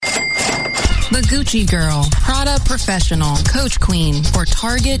The Gucci Girl, Prada Professional, Coach Queen, or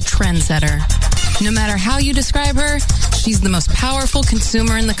Target Trendsetter. No matter how you describe her, she's the most powerful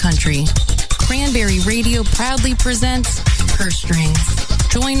consumer in the country. Cranberry Radio proudly presents Purse Strings.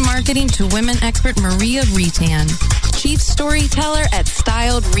 Join marketing to women expert Maria Retan, chief storyteller at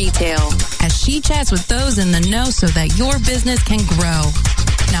Styled Retail, as she chats with those in the know so that your business can grow.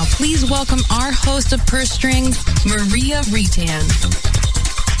 Now please welcome our host of Purse Strings, Maria Retan.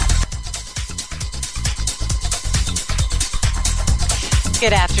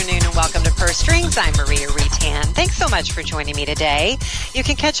 Good afternoon and welcome to Purse Strings. I'm Maria Retan. Thanks so much for joining me today. You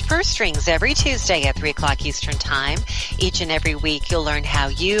can catch Purse Strings every Tuesday at 3 o'clock Eastern Time. Each and every week you'll learn how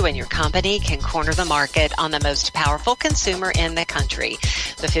you and your company can corner the market on the most powerful consumer in the country,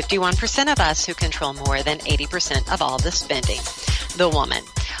 the 51% of us who control more than 80% of all the spending, the woman.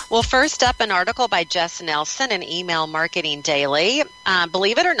 Well, first up, an article by Jess Nelson in Email Marketing Daily.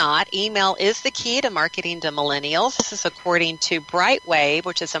 Believe it or not, email is the key to marketing to millennials. This is according to Brightwave,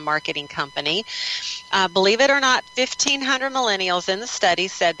 which is a marketing company. Believe it or not, 1,500 millennials in the study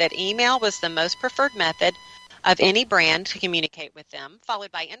said that email was the most preferred method of any brand to communicate with them,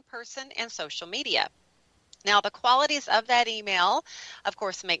 followed by in-person and social media. Now, the qualities of that email, of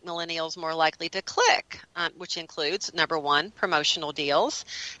course, make millennials more likely to click, which includes, number one, promotional deals,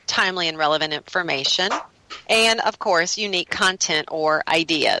 timely and relevant information, and, of course, unique content or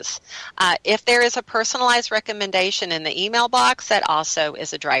ideas. If there is a personalized recommendation in the email box, that also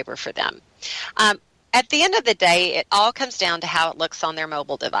is a driver for them. At the end of the day, it all comes down to how it looks on their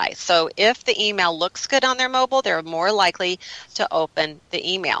mobile device. So if the email looks good on their mobile, they're more likely to open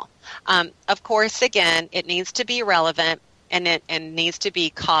the email. Of course, again, it needs to be relevant and needs to be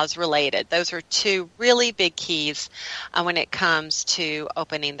cause-related. Those are two really big keys when it comes to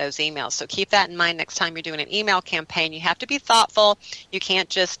opening those emails. So keep that in mind next time you're doing an email campaign. You have to be thoughtful. You can't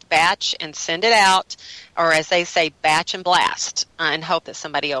just batch and send it out, or as they say, batch and blast and hope that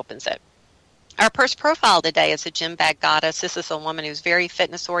somebody opens it. Our purse profile today is a gym bag goddess. This is a woman who's very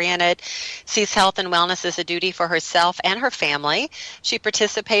fitness-oriented, sees health and wellness as a duty for herself and her family. She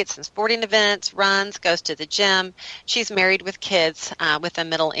participates in sporting events, runs, goes to the gym. She's married with kids with a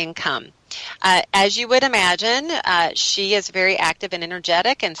middle income. As you would imagine, she is very active and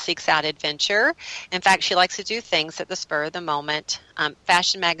energetic and seeks out adventure. In fact, she likes to do things at the spur of the moment.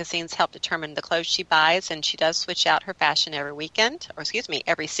 Fashion magazines help determine the clothes she buys, and she does switch out her fashion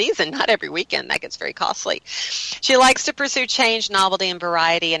every season, not every weekend. That gets very costly. She likes to pursue change, novelty, and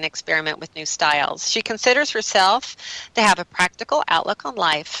variety and experiment with new styles. She considers herself to have a practical outlook on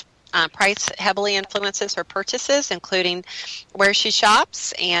life. Price heavily influences her purchases, including where she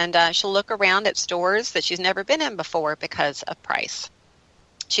shops, and she'll look around at stores that she's never been in before because of price.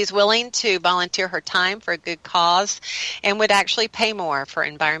 She's willing to volunteer her time for a good cause and would actually pay more for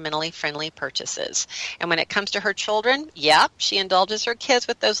environmentally friendly purchases. And when it comes to her children, she indulges her kids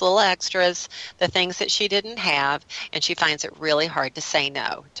with those little extras, the things that she didn't have, and she finds it really hard to say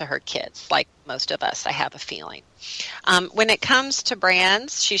no to her kids, like most of us, I have a feeling. When it comes to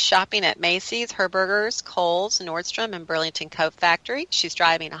brands, she's shopping at Macy's, Herberger's, Kohl's, Nordstrom, and Burlington Coat Factory. She's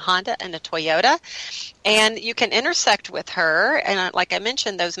driving a Honda and a Toyota. And you can intersect with her. And like I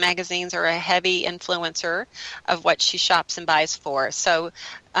mentioned, those magazines are a heavy influencer of what she shops and buys for. So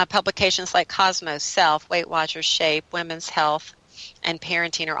publications like Cosmos, Self, Weight Watchers, Shape, Women's Health, and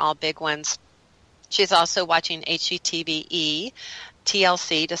Parenting are all big ones. She's also watching HGTV,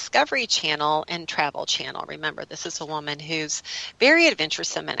 TLC, Discovery Channel, and Travel Channel. Remember, this is a woman who's very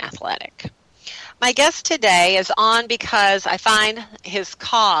adventuresome and athletic. My guest today is on because I find his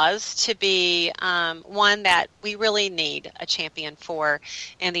cause to be one that we really need a champion for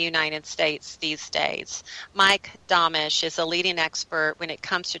in the United States these days. Mike Domisch is a leading expert when it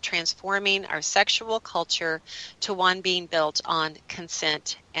comes to transforming our sexual culture to one being built on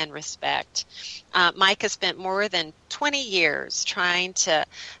consent and respect. Mike has spent more than 20 years trying to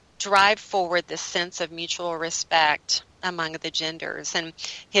drive forward this sense of mutual respect among the genders, and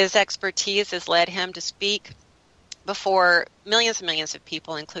his expertise has led him to speak before millions and millions of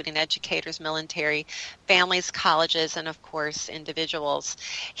people, including educators, military, families, colleges, and, of course, individuals.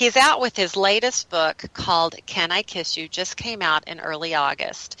 He's out with his latest book called Can I Kiss You? Just came out in early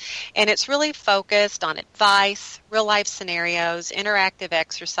August. And it's really focused on advice, real-life scenarios, interactive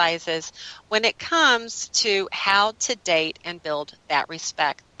exercises when it comes to how to date and build that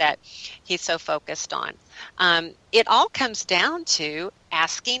respect that he's so focused on. It all comes down to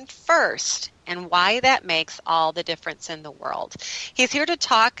asking first and why that makes all the difference in the world. He's here to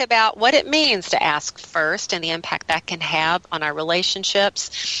talk about what it means to ask first and the impact that can have on our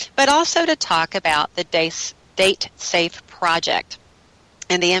relationships, but also to talk about the Date Safe Project.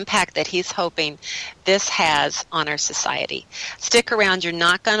 and the impact that he's hoping this has on our society. Stick around. You're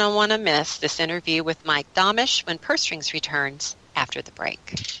not going to want to miss this interview with Mike Domisch when Purse Strings returns after the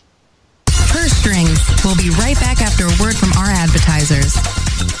break. Purse Strings. We'll be right back after a word from our advertisers.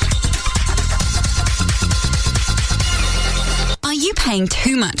 Are you paying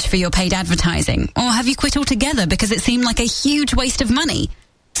too much for your paid advertising? Or have you quit altogether because it seemed like a huge waste of money?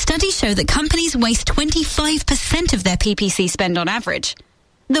 Studies show that companies waste 25% of their PPC spend on average.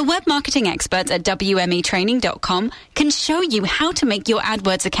 The web marketing experts at WMEtraining.com can show you how to make your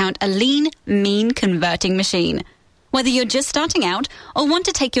AdWords account a lean, mean converting machine. Whether you're just starting out or want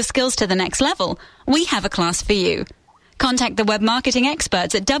to take your skills to the next level, we have a class for you. Contact the web marketing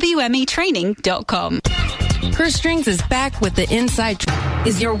experts at WMEtraining.com. Purse Strings is back with the inside.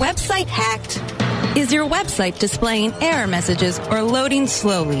 Is your website hacked? Is your website displaying error messages or loading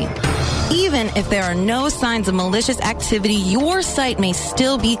slowly? Even if there are no signs of malicious activity, your site may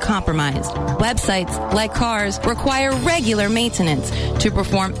still be compromised. Websites, like cars, require regular maintenance to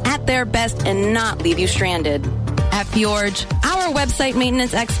perform at their best and not leave you stranded. At Fjorge, our website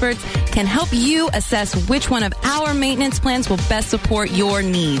maintenance experts can help you assess which one of our maintenance plans will best support your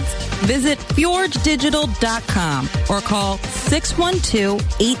needs. Visit fjorgedigital.com or call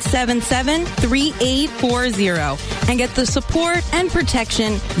 612-877-3840 and get the support and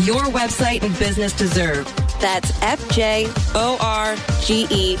protection your website and business deserve. That's FJORGE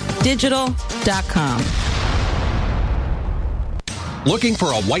digital.com. Looking for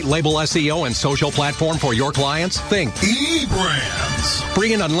a white label SEO and social platform for your clients? Think eBrands.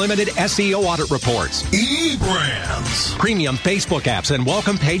 Free and unlimited SEO audit reports. eBrands. Premium Facebook apps and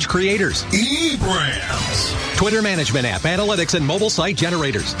welcome page creators. eBrands. Twitter management app, analytics, and mobile site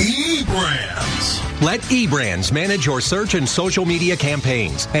generators. eBrands. Let eBrands manage your search and social media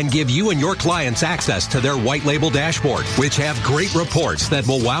campaigns and give you and your clients access to their white label dashboard, which have great reports that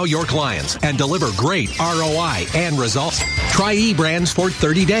will wow your clients and deliver great ROI and results. Try eBrands for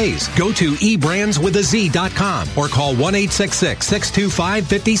 30 days. Go to eBrandsWithAZ.com or call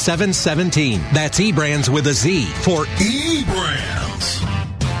 1-866-625-5717. That's eBrands with a Z for eBrands.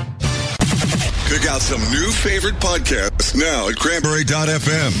 Pick out some new favorite podcasts now at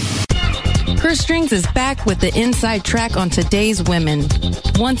Cranberry.fm. Purse Strings is back with the inside track on today's women.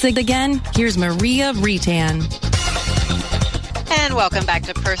 Once again, here's Maria Retan. And welcome back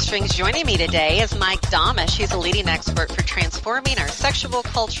to Purse Strings. Joining me today is Mike Domisch. He's a leading expert for transforming our sexual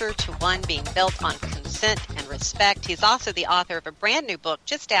culture to one being built on consent and respect. He's also the author of a brand new book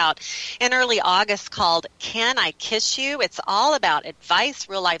just out in early August called Can I Kiss You? It's all about advice,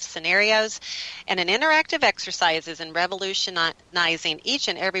 real-life scenarios, and an interactive exercises in revolutionizing each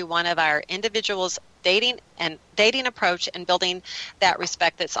and every one of our individuals' dating approach and building that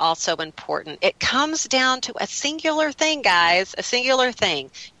respect that's also important. It comes down to a singular thing, guys, a singular thing.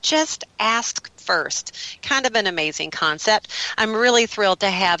 Just ask first. Kind of an amazing concept. I'm really thrilled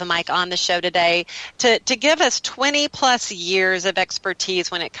to have Mike on the show today to give us 20 plus years of expertise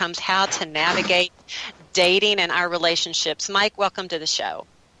when it comes how to navigate dating and our relationships. Mike, welcome to the show.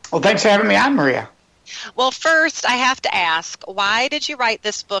 Well, thanks for having me on, Maria. Well, first, I have to ask, why did you write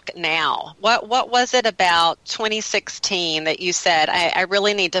this book now? What was it about 2016 that you said, I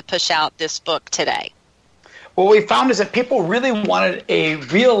really need to push out this book today? What we found is that people really wanted a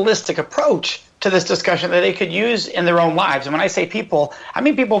realistic approach to this discussion that they could use in their own lives. And when I say people, I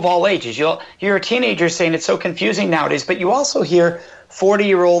mean people of all ages. You'll hear a teenager saying it's so confusing nowadays, but you also hear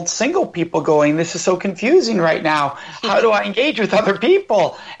 40-year-old single people going, this is so confusing right now. How do I engage with other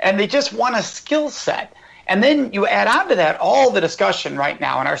people? And they just want a skill set. And then you add on to that all the discussion right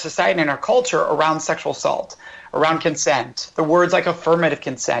now in our society and our culture around sexual assault, around consent, the words like affirmative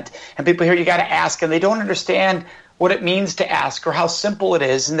consent. And people hear you got to ask, and they don't understand what it means to ask or how simple it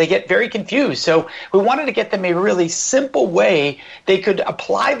is, and they get very confused. So we wanted to get them a really simple way they could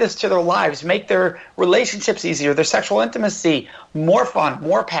apply this to their lives, make their relationships easier, their sexual intimacy more fun,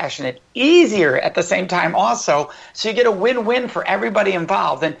 more passionate, easier at the same time also, so you get a win-win for everybody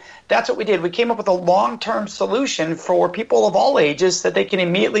involved. And that's what we did. We came up with a long-term solution for people of all ages that they can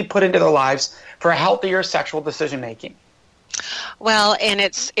immediately put into their lives for a healthier sexual decision-making. Well, and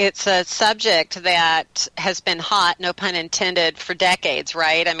it's a subject that has been hot, no pun intended, for decades,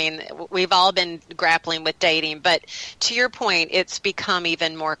 right? I mean, we've all been grappling with dating, but to your point, it's become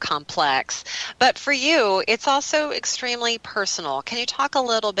even more complex. But for you, it's also extremely personal. Can you talk a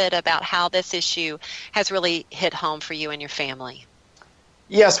little bit about how this issue has really hit home for you and your family?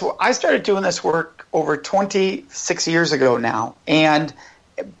 Yes, well, I started doing this work over 26 years ago now, and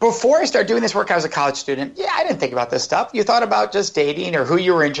before I started doing this work, I was a college student. Yeah, I didn't think about this stuff. You thought about just dating or who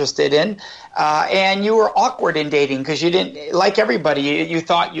you were interested in, and you were awkward in dating because you didn't, like everybody, you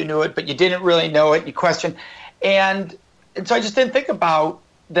thought you knew it, but you didn't really know it. You questioned. And so I just didn't think about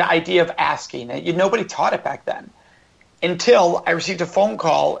the idea of asking. Nobody taught it back then until I received a phone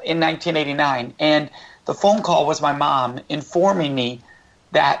call in 1989. And the phone call was my mom informing me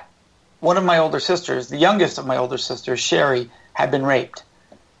that one of my older sisters, the youngest of my older sisters, Sherry, had been raped.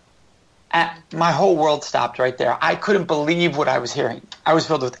 My whole world stopped right there. I couldn't believe what I was hearing. I was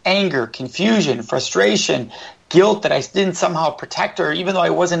filled with anger, confusion, frustration, guilt that I didn't somehow protect her, even though I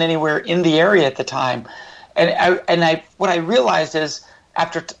wasn't anywhere in the area at the time. What I realized is,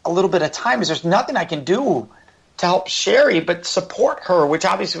 after a little bit of time, is there's nothing I can do to help Sherry but support her, which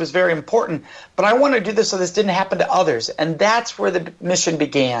obviously was very important. But I wanted to do this so this didn't happen to others. And that's where the mission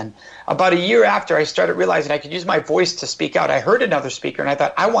began. About a year after, I started realizing I could use my voice to speak out. I heard another speaker, and I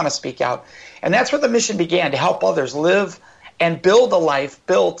thought, I want to speak out. And that's where the mission began, to help others live and build a life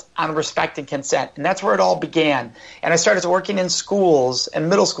built on respect and consent. And that's where it all began. And I started working in schools and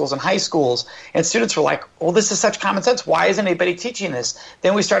middle schools and high schools. And students were like, well, this is such common sense. Why isn't anybody teaching this?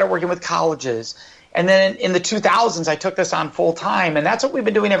 Then we started working with colleges. And then in the 2000s, I took this on full time. And that's what we've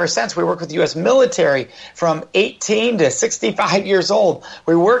been doing ever since. We work with the U.S. military from 18 to 65 years old.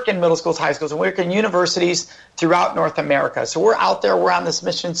 We work in middle schools, high schools, and we work in universities throughout North America. So we're out there, we're on this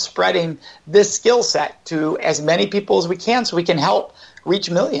mission spreading this skill set to as many people as we can so we can help reach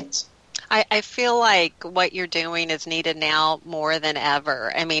millions. I feel like what you're doing is needed now more than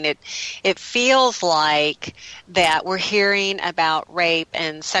ever. I mean, it feels like that we're hearing about rape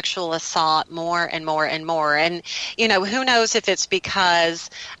and sexual assault more and more and more. And, who knows if it's because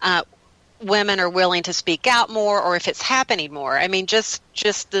women are willing to speak out more or if it's happening more. I mean, just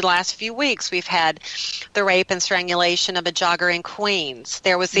the last few weeks, we've had the rape and strangulation of a jogger in Queens.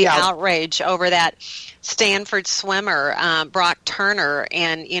 There was the outrage over that Stanford swimmer, Brock Turner,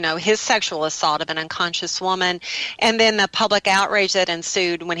 and, his sexual assault of an unconscious woman, and then the public outrage that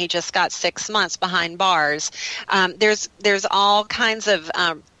ensued when he just got 6 months behind bars. There's all kinds of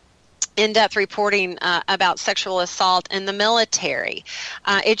in-depth reporting about sexual assault in the military.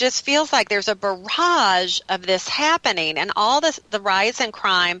 It just feels like there's a barrage of this happening, and all the rise in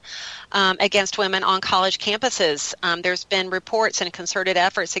crime against women on college campuses. There's been reports and concerted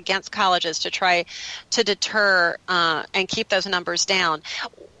efforts against colleges to try to deter and keep those numbers down.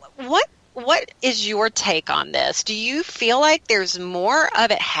 What is your take on this? Do you feel like there's more of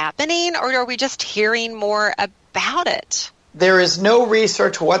it happening, or are we just hearing more about it? There is no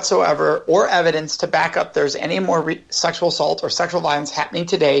research whatsoever or evidence to back up there's any more sexual assault or sexual violence happening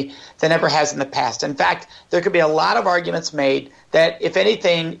today than ever has in the past. In fact, there could be a lot of arguments made that, if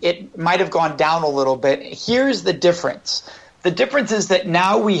anything, it might have gone down a little bit. Here's the difference. The difference is that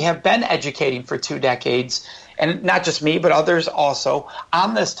now we have been educating for 2 decades, and not just me, but others also,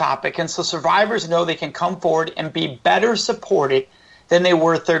 on this topic. And so survivors know they can come forward and be better supported than they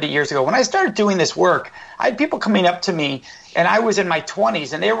were 30 years ago. When I started doing this work, I had people coming up to me, and I was in my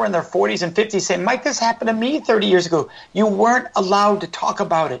 20s, and they were in their 40s and 50s saying, Mike, this happened to me 30 years ago. You weren't allowed to talk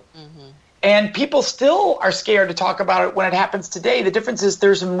about it. Mm-hmm. And people still are scared to talk about it when it happens today. The difference is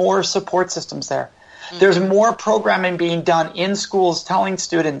there's more support systems there. Mm-hmm. There's more programming being done in schools telling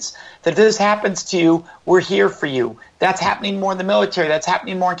students that if this happens to you, we're here for you. That's happening more in the military. That's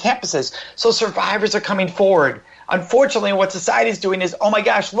happening more on campuses. So survivors are coming forward. Unfortunately, what society is doing is, oh my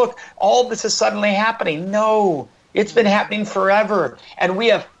gosh, look, all this is suddenly happening. No, it's been happening forever. And we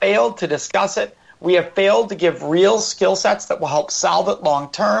have failed to discuss it. We have failed to give real skill sets that will help solve it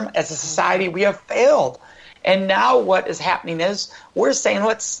long term. As a society, we have failed. And now what is happening is we're saying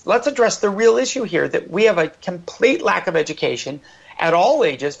let's address the real issue here, that we have a complete lack of education at all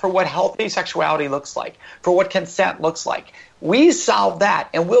ages for what healthy sexuality looks like, for what consent looks like. We solve that,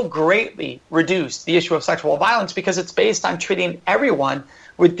 and we'll greatly reduce the issue of sexual violence because it's based on treating everyone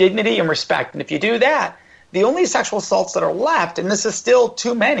with dignity and respect. And if you do that, the only sexual assaults that are left, and this is still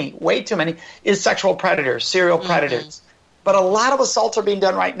too many, way too many, is sexual predators, serial predators. But a lot of assaults are being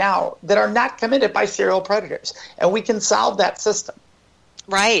done right now that are not committed by serial predators, and we can solve that system.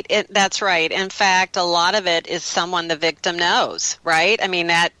 Right. That's right. In fact, a lot of it is someone the victim knows, right? I mean,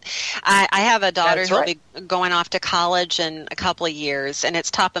 I have a daughter who'll be going off to college in a couple of years, and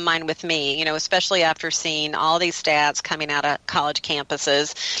it's top of mind with me, especially after seeing all these stats coming out of college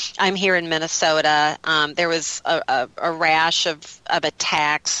campuses. I'm here in Minnesota. There was a rash of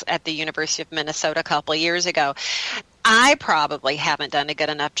attacks at the University of Minnesota a couple of years ago. I probably haven't done a good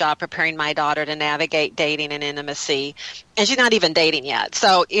enough job preparing my daughter to navigate dating and intimacy. And she's not even dating yet.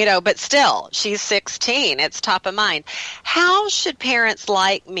 So, but still, she's 16. It's top of mind. How should parents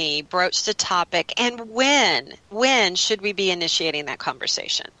like me broach the topic, and when should we be initiating that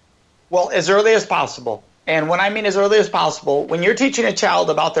conversation? Well, as early as possible. And when I mean as early as possible, when you're teaching a child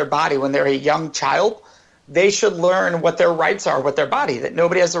about their body when they're a young child, they should learn what their rights are with their body, that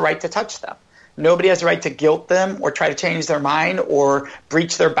nobody has the right to touch them. Nobody has the right to guilt them or try to change their mind or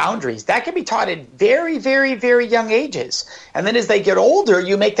breach their boundaries. That can be taught at very, very, very young ages. And then as they get older,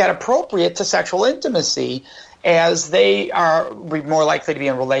 you make that appropriate to sexual intimacy as they are more likely to be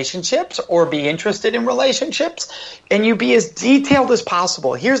in relationships or be interested in relationships. And you be as detailed as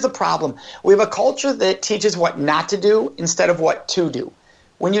possible. Here's the problem. We have a culture that teaches what not to do instead of what to do.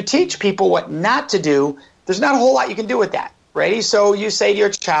 When you teach people what not to do, there's not a whole lot you can do with that. Ready? So you say to your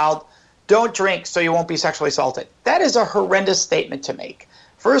child, don't drink so you won't be sexually assaulted. That is a horrendous statement to make.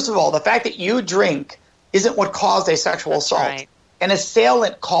 First of all, the fact that you drink isn't what caused a sexual assault. Right. An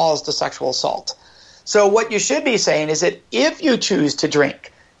assailant caused a sexual assault. So what you should be saying is that if you choose to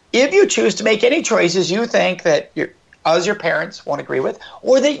drink, if you choose to make any choices you think that your parents won't agree with,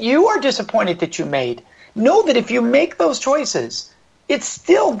 or that you are disappointed that you made, know that if you make those choices, it's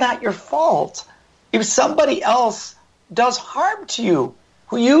still not your fault. If somebody else does harm to you,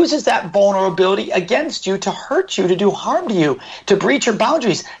 who uses that vulnerability against you to hurt you, to do harm to you, to breach your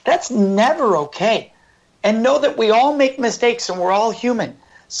boundaries, that's never okay. And know that we all make mistakes and we're all human.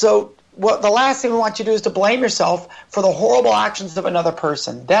 So the last thing we want you to do is to blame yourself for the horrible actions of another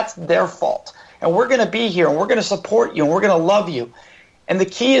person. That's their fault. And we're going to be here and we're going to support you and we're going to love you. And the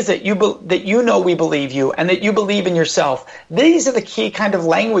key is that you know we believe you and that you believe in yourself. These are the key kind of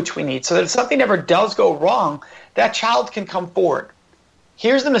language we need so that if something ever does go wrong, that child can come forward.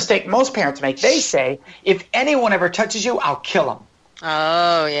 Here's the mistake most parents make. They say, if anyone ever touches you, I'll kill him.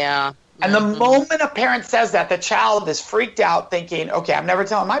 Oh, yeah. And the moment a parent says that, the child is freaked out thinking, okay, I'm never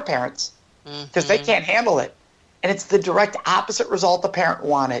telling my parents because they can't handle it. And it's the direct opposite result the parent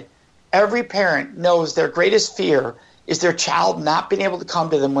wanted. Every parent knows their greatest fear is their child not being able to come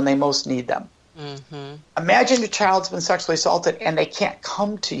to them when they most need them. Imagine your child's been sexually assaulted and they can't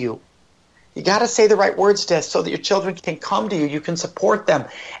come to you. You got to say the right words to so that your children can come to you. You can support them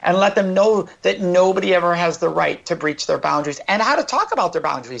and let them know that nobody ever has the right to breach their boundaries and how to talk about their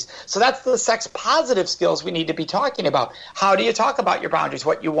boundaries. So that's the sex positive skills we need to be talking about. How do you talk about your boundaries,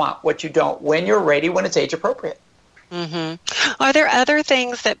 what you want, what you don't, when you're ready, when it's age appropriate? Are there other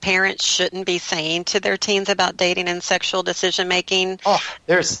things that parents shouldn't be saying to their teens about dating and sexual decision making? Oh,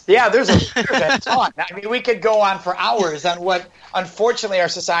 there's a ton. I mean, we could go on for hours on what, unfortunately, our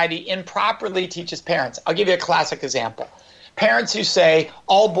society improperly teaches parents. I'll give you a classic example. Parents who say,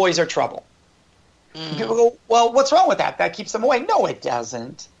 all boys are trouble. People go, well, what's wrong with that? That keeps them away. No, it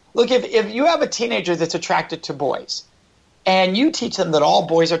doesn't. Look, if you have a teenager that's attracted to boys, and you teach them that all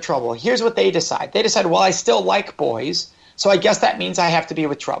boys are trouble, here's what they decide. They decide, well, I still like boys, so I guess that means I have to be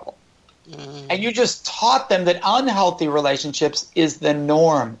with trouble. And you just taught them that unhealthy relationships is the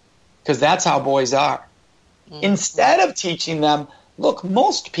norm, because that's how boys are. Instead of teaching them, look,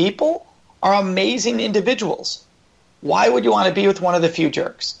 most people are amazing individuals. Why would you want to be with one of the few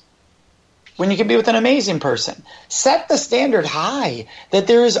jerks when you can be with an amazing person? Set the standard high, that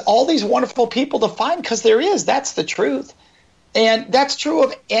there is all these wonderful people to find, because there is. That's the truth. And that's true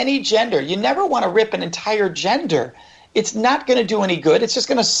of any gender. You never want to rip an entire gender. It's not going to do any good. It's just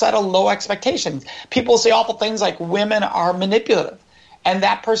going to set a low expectation. People say awful things like women are manipulative. And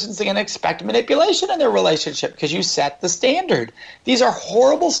that person's going to expect manipulation in their relationship because you set the standard. These are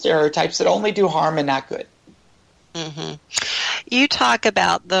horrible stereotypes that only do harm and not good. You talk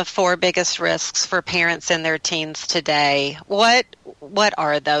about the 4 biggest risks for parents and their teens today. What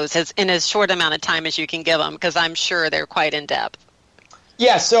are those in as short amount of time as you can give them? Because I'm sure they're quite in depth.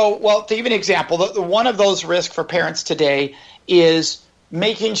 Yeah, so, well, to give you an example, the one of those risks for parents today is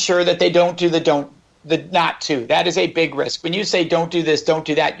making sure that they don't do the not to. That is a big risk. When you say don't do this, don't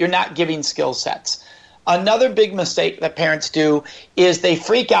do that, you're not giving skill sets. Another big mistake that parents do is they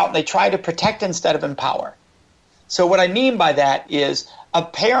freak out and they try to protect instead of empower. So what I mean by that is a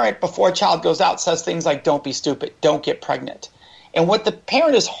parent before a child goes out says things like, don't be stupid, don't get pregnant. And what the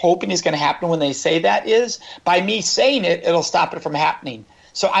parent is hoping is going to happen when they say that is, by me saying it, it'll stop it from happening.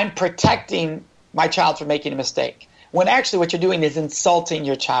 So I'm protecting my child from making a mistake. When actually what you're doing is insulting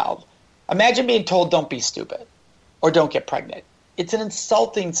your child. Imagine being told, don't be stupid or don't get pregnant. It's an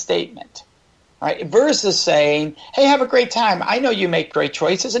insulting statement. All right, versus saying, hey, have a great time. I know you make great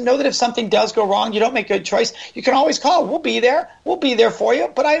choices, and know that if something does go wrong, you don't make a good choice, you can always call. We'll be there. We'll be there for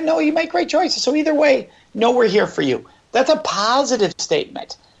you, but I know you make great choices. So either way, know we're here for you. That's a positive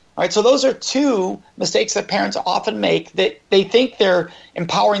statement. All right, so those are two mistakes that parents often make, that they think they're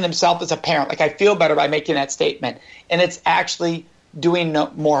empowering themselves as a parent. Like, I feel better by making that statement, and it's actually doing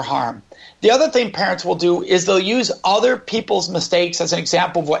more harm. The other thing parents will do is they'll use other people's mistakes as an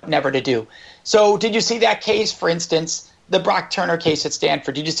example of what never to do. So did you see that case, for instance, the Brock Turner case at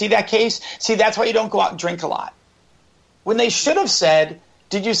Stanford? Did you see that case? See, that's why you don't go out and drink a lot. When they should have said,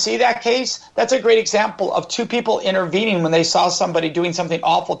 did you see that case? That's a great example of two people intervening when they saw somebody doing something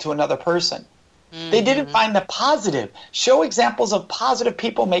awful to another person. Mm-hmm. They didn't find the positive. Show examples of positive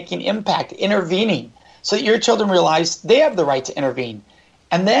people making impact, intervening, so that your children realize they have the right to intervene.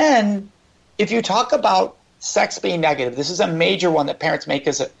 And then if you talk about sex being negative, this is a major one that parents make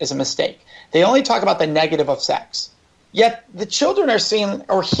as a mistake. They only talk about the negative of sex. Yet the children are seeing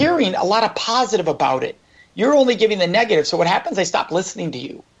or hearing a lot of positive about it. You're only giving the negative. So what happens? They stop listening to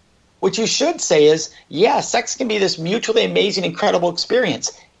you. What you should say is, yeah, sex can be this mutually amazing, incredible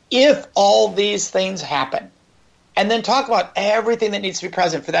experience if all these things happen. And then talk about everything that needs to be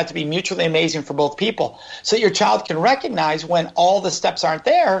present for that to be mutually amazing for both people, so that your child can recognize when all the steps aren't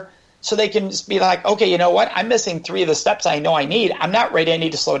there, so they can just be like, okay, you know what? I'm missing 3 of the steps I know I need. I'm not ready. I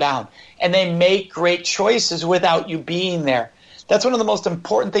need to slow down. And they make great choices without you being there. That's one of the most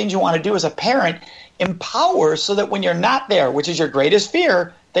important things you want to do as a parent. Empower so that when you're not there, which is your greatest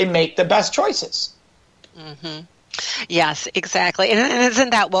fear, they make the best choices. Mm-hmm. Yes, exactly. And isn't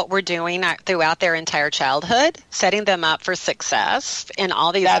that what we're doing throughout their entire childhood? Setting them up for success in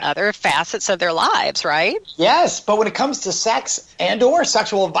all these other facets of their lives, right? Yes, but when it comes to sex and or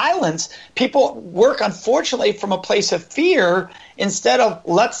sexual violence, people work, unfortunately, from a place of fear instead of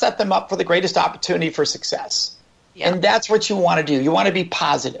let's set them up for the greatest opportunity for success. Yeah. And that's what you want to do. You want to be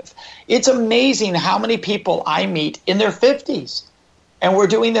positive. It's amazing how many people I meet in their 50s. And we're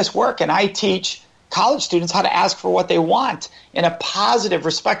doing this work, and I teach college students how to ask for what they want in a positive,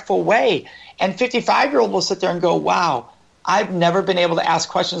 respectful way. And 55-year-old will sit there and go, wow, I've never been able to ask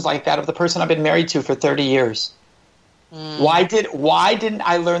questions like that of the person I've been married to for 30 years. Why didn't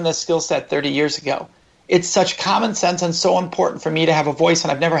I learn this skill set 30 years ago? It's such common sense and so important for me to have a voice,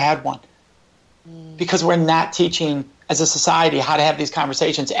 and I've never had one. Because we're not teaching as a society how to have these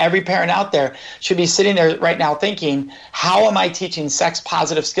conversations. Every parent out there should be sitting there right now thinking, how am I teaching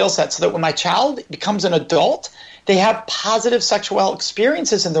sex-positive skill sets so that when my child becomes an adult, they have positive sexual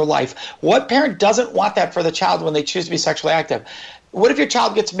experiences in their life? What parent doesn't want that for the child when they choose to be sexually active? What if your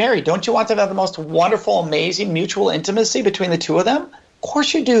child gets married? Don't you want them to have the most wonderful, amazing mutual intimacy between the two of them? Of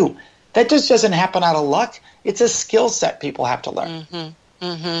course you do. That just doesn't happen out of luck. It's a skill set people have to learn. Mm-hmm.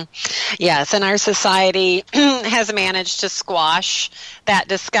 Mm-hmm. Yes, and our society has managed to squash that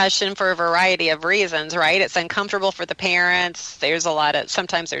discussion for a variety of reasons, right? It's uncomfortable for the parents.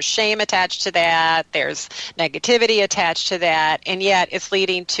 Sometimes there's shame attached to that. There's negativity attached to that. And yet it's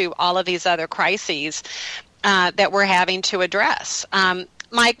leading to all of these other crises that we're having to address.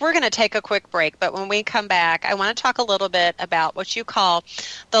 Mike, we're going to take a quick break, but when we come back, I want to talk a little bit about what you call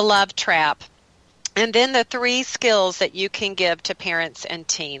the love trap. And then the 3 skills that you can give to parents and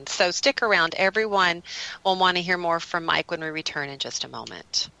teens. So stick around. Everyone will want to hear more from Mike when we return in just a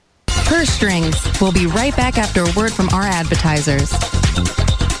moment. Purse Strings. We'll be right back after a word from our advertisers.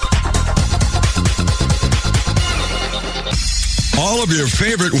 All of your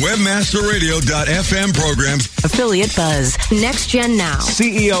favorite WebmasterRadio.fm programs. Affiliate Buzz. Next Gen Now.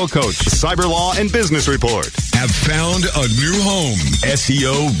 CEO Coach. Cyber Law and Business Report. Have found a new home.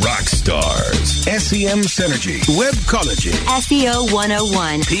 SEO Rockstars. SEM Synergy. Webcology. SEO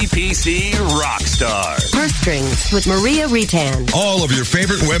 101. PPC Rockstars. Purse Strings with Maria Retan. All of your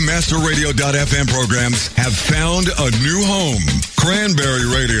favorite WebmasterRadio.fm programs have found a new home. Cranberry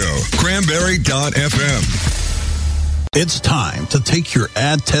Radio. Cranberry.fm. It's time to take your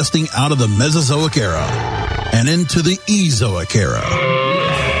ad testing out of the Mesozoic era and into the Ezoic era.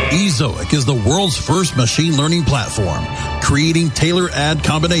 Ezoic is the world's first machine learning platform, creating tailored ad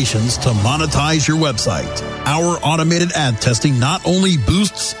combinations to monetize your website. Our automated ad testing not only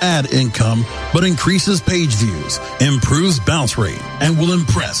boosts ad income, but increases page views, improves bounce rate, and will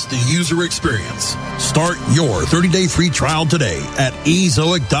impress the user experience. Start your 30-day free trial today at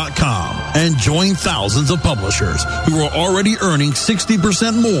ezoic.com and join thousands of publishers who are already earning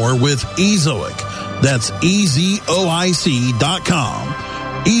 60% more with Ezoic. That's ezoic.com.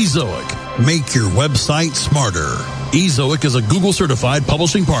 Ezoic. Make your website smarter. Ezoic is a Google-certified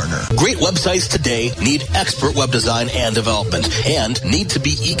publishing partner. Great websites today need expert web design and development and need to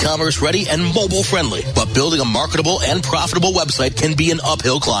be e-commerce ready and mobile friendly. But building a marketable and profitable website can be an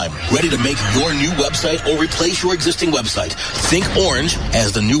uphill climb. Ready to make your new website or replace your existing website? Think Orange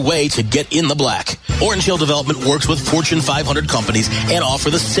as the new way to get in the black. Orange Hill Development works with Fortune 500 companies and offer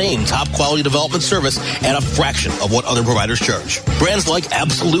the same top quality development service at a fraction of what other providers charge. Brands like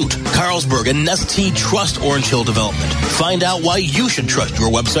Absolute, Carlsberg, and Nestea trust Orange Hill Development. Find out why you should trust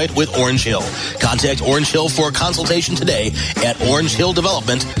your website with Orange Hill. Contact Orange Hill for a consultation today at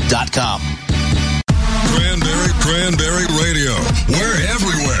orangehilldevelopment.com. Cranberry Radio. We're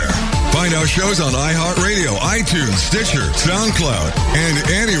everywhere. Find our shows on iHeartRadio, iTunes, Stitcher, SoundCloud, and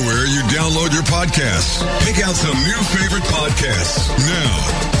anywhere you download your podcasts. Pick out some new favorite podcasts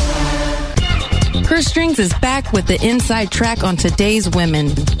now. Purse Strings is back with the inside track on today's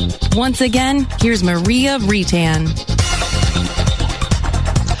women. Once again, here's Maria Retan.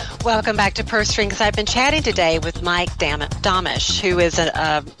 Welcome back to Purse Strings. I've been chatting today with Mike Domish, who is an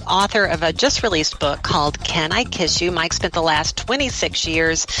author of a just-released book called Can I Kiss You? Mike spent the last 26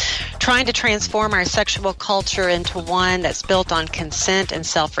 years trying to transform our sexual culture into one that's built on consent and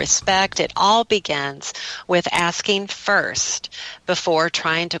self-respect. It all begins with asking first before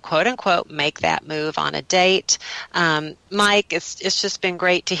trying to, quote-unquote, make that move on a date. Mike, it's just been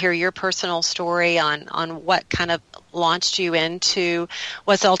great to hear your personal story on what kind of launched you into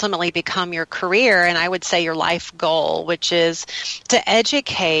what's ultimately become your career, and I would say your life goal, which is to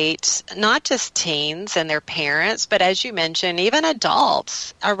educate not just teens and their parents, but as you mentioned, even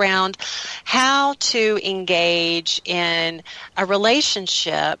adults around how to engage in a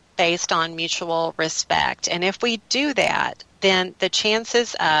relationship based on mutual respect. And if we do that, then the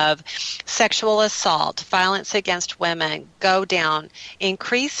chances of sexual assault, violence against women go down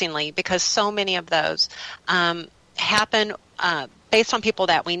increasingly, because so many of those happen based on people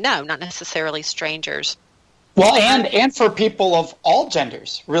that we know, not necessarily strangers. Well, and for people of all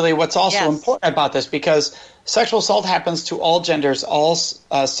genders, really what's also important about this, because sexual assault happens to all genders, all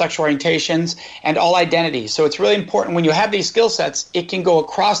sexual orientations, and all identities. So it's really important when you have these skill sets, it can go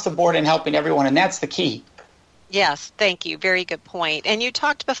across the board in helping everyone, and that's the key. Yes, thank you. Very good point. And you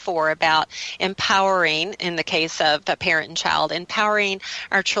talked before about empowering, in the case of a parent and child, empowering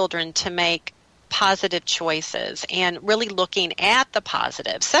our children to make positive choices and really looking at the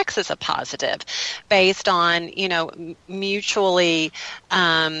positive. Sex is a positive based on, mutually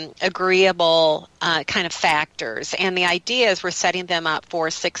agreeable kind of factors. And the idea is we're setting them up for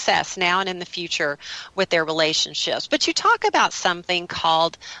success now and in the future with their relationships. But you talk about something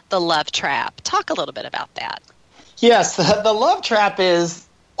called the love trap. Talk a little bit about that. Yes, the love trap is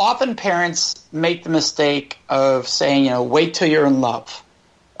often parents make the mistake of saying, wait till you're in love.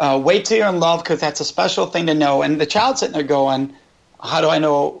 Wait till you're in love, because that's a special thing to know. And the child's sitting there going, how do I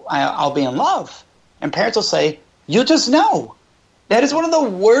know I'll be in love? And parents will say, you just know. That is one of the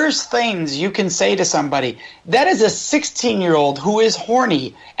worst things you can say to somebody. That is a 16-year-old who is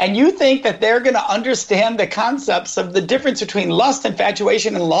horny, and you think that they're going to understand the concepts of the difference between lust,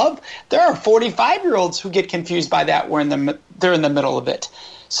 infatuation, and love? There are 45-year-olds who get confused by that. They're in the middle of it.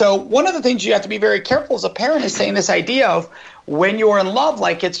 So one of the things you have to be very careful as a parent is saying this idea of when you're in love,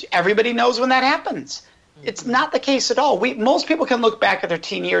 like everybody knows when that happens. It's not the case at all. Most people can look back at their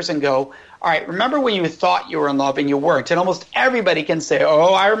teen years and go, all right, remember when you thought you were in love and you weren't? And almost everybody can say,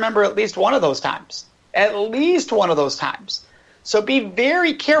 oh, I remember at least one of those times. At least one of those times. So be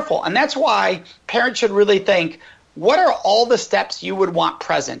very careful. And that's why parents should really think, what are all the steps you would want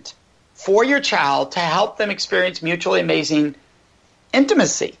present for your child to help them experience mutually amazing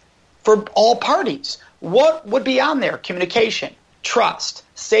intimacy for all parties? What would be on there? Communication, trust,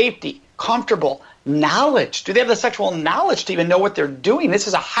 safety, comfortable, knowledge. Do they have the sexual knowledge to even know what they're doing? This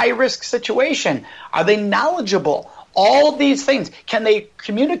is a high-risk situation. Are they knowledgeable? All of these things. Can they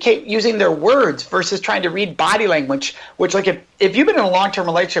communicate using their words versus trying to read body language? Which, like, if you've been in a long-term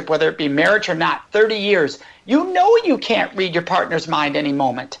relationship, whether it be marriage or not, 30 years, you know you can't read your partner's mind any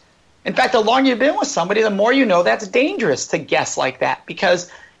moment. In fact, the longer you've been with somebody, the more you know that's dangerous to guess like that,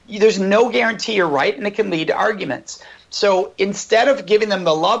 because there's no guarantee you're right, and it can lead to arguments. So instead of giving them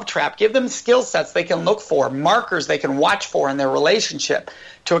the love trap, give them skill sets they can look for, markers they can watch for in their relationship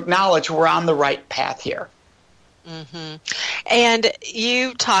to acknowledge we're on the right path here. Mm-hmm. And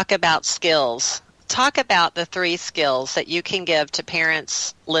you talk about skills. Talk about the 3 skills that you can give to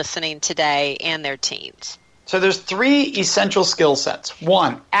parents listening today and their teens. So there's 3 essential skill sets.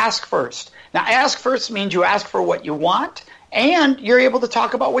 1, ask first. Now, ask first means you ask for what you want, and you're able to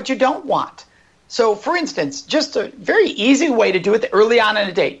talk about what you don't want. So, for instance, just a very easy way to do it early on in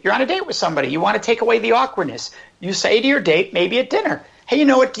a date. You're on a date with somebody. You want to take away the awkwardness. You say to your date, maybe at dinner, hey, you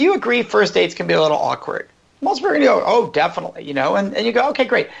know what? Do you agree first dates can be a little awkward? Most people are going to go, oh, definitely, you know, and you go, okay,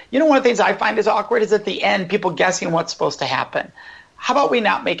 great. You know, one of the things I find is awkward is at the end, people guessing what's supposed to happen. How about we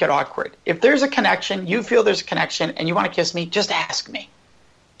not make it awkward? If there's a connection, you feel there's a connection, and you want to kiss me, just ask me.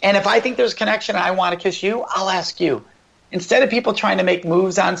 And if I think there's a connection and I want to kiss you, I'll ask you. Instead of people trying to make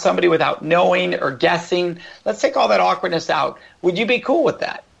moves on somebody without knowing or guessing, let's take all that awkwardness out. Would you be cool with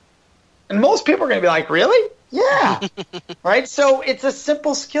that? And most people are going to be like, really? Yeah. Right? So it's a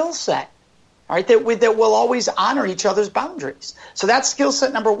simple skill set, right, that will always honor each other's boundaries. So that's skill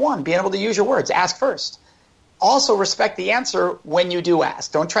set number one, being able to use your words. Ask first. Also respect the answer when you do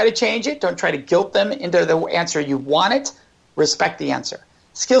ask. Don't try to change it. Don't try to guilt them into the answer you want it. Respect the answer.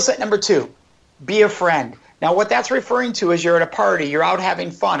 Skill set number two, be a friend. Now, what that's referring to is you're at a party, you're out having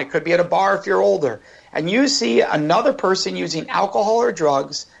fun. It could be at a bar if you're older, and you see another person using alcohol or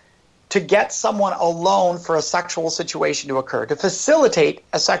drugs to get someone alone for a sexual situation to occur, to facilitate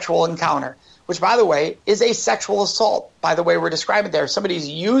a sexual encounter, which, by the way, is a sexual assault, by the way we're describing there. Somebody's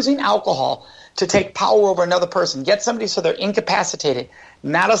using alcohol to take power over another person, get somebody so they're incapacitated,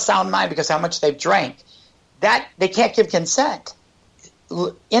 not a sound mind because how much they've drank. That they can't give consent.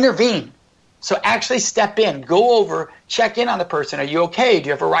 Intervene. So actually step in, go over, check in on the person. Are you okay? Do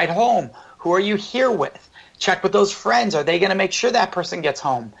you have a ride home? Who are you here with? Check with those friends. Are they going to make sure that person gets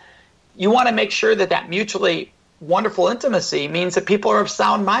home? You want to make sure that that mutually wonderful intimacy means that people are of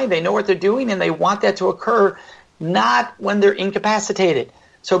sound mind. They know what they're doing, and they want that to occur, not when they're incapacitated.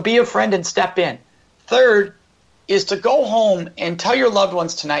 So be a friend and step in. Third is to go home and tell your loved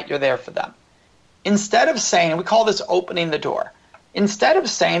ones tonight you're there for them. Instead of saying, we call this opening the door, instead of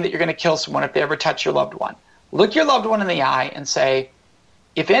saying that you're going to kill someone if they ever touch your loved one, look your loved one in the eye and say,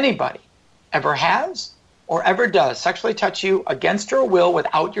 if anybody ever has or ever does sexually touch you against your will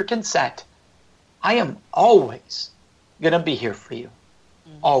without your consent, I am always going to be here for you.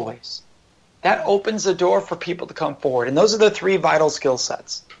 Always. That opens the door for people to come forward. And those are the three vital skill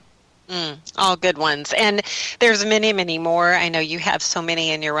sets. All good ones. And there's many, many more. I know you have so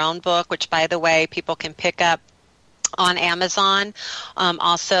many in your own book, which, by the way, people can pick up on Amazon,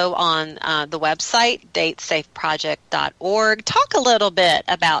 also on the website, datesafeproject.org. Talk a little bit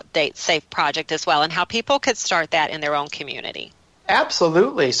about Date Safe Project as well and how people could start that in their own community.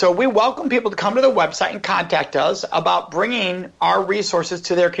 Absolutely. So we welcome people to come to the website and contact us about bringing our resources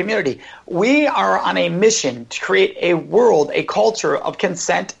to their community. We are on a mission to create a world, a culture of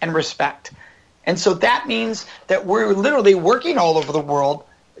consent and respect. And so that means that we're literally working all over the world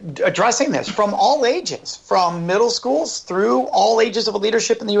addressing this from all ages, from middle schools through all ages of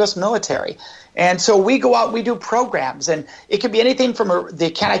leadership in the U.S. military. And so we go out, we do programs, and it could be anything from the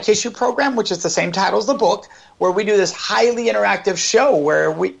Can I Kiss You program, which is the same title as the book, where we do this highly interactive show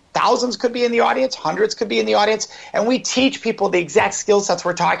where thousands could be in the audience, hundreds could be in the audience, and we teach people the exact skill sets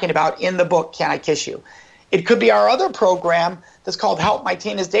we're talking about in the book, Can I Kiss You? It could be our other program that's called Help My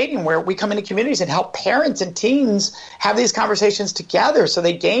Teen is Dating, where we come into communities and help parents and teens have these conversations together so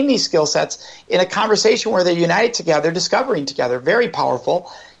they gain these skill sets in a conversation where they're united together, discovering together. Very powerful.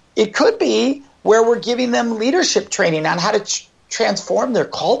 It could be where we're giving them leadership training on how to transform their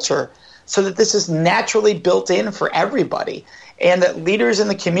culture so that this is naturally built in for everybody and that leaders in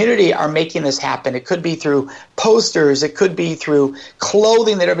the community are making this happen. It could be through posters. It could be through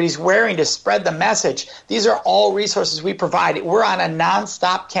clothing that everybody's wearing to spread the message. These are all resources we provide. We're on a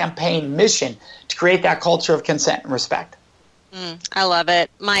nonstop campaign mission to create that culture of consent and respect. I love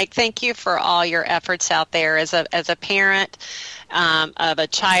it. Mike, thank you for all your efforts out there as a parent of a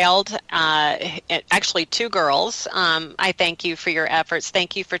child, actually two girls. I thank you for your efforts.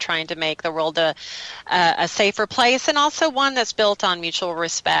 Thank you for trying to make the world a safer place and also one that's built on mutual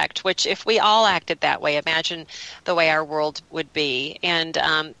respect, which if we all acted that way, imagine the way our world would be. And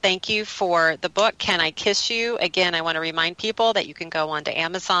thank you for the book, Can I Kiss You? Again, I want to remind people that you can go on to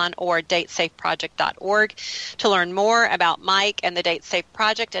Amazon or datesafeproject.org to learn more about Mike and the Date Safe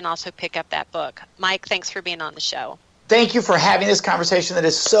Project and also pick up that book. Mike, thanks for being on the show. Thank you for having this conversation that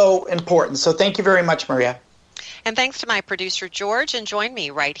is so important. So thank you very much, Maria. And thanks to my producer, George, and join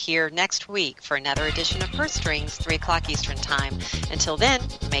me right here next week for another edition of Purse Strings, 3 o'clock Eastern Time. Until then,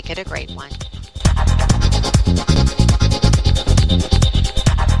 make it a great one.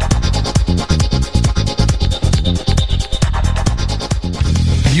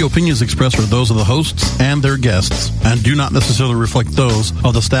 The opinions expressed are those of the hosts and their guests and do not necessarily reflect those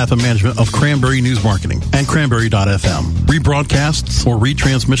of the staff and management of Cranberry News Marketing and Cranberry.fm. Rebroadcasts or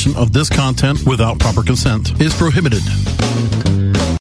retransmission of this content without proper consent is prohibited.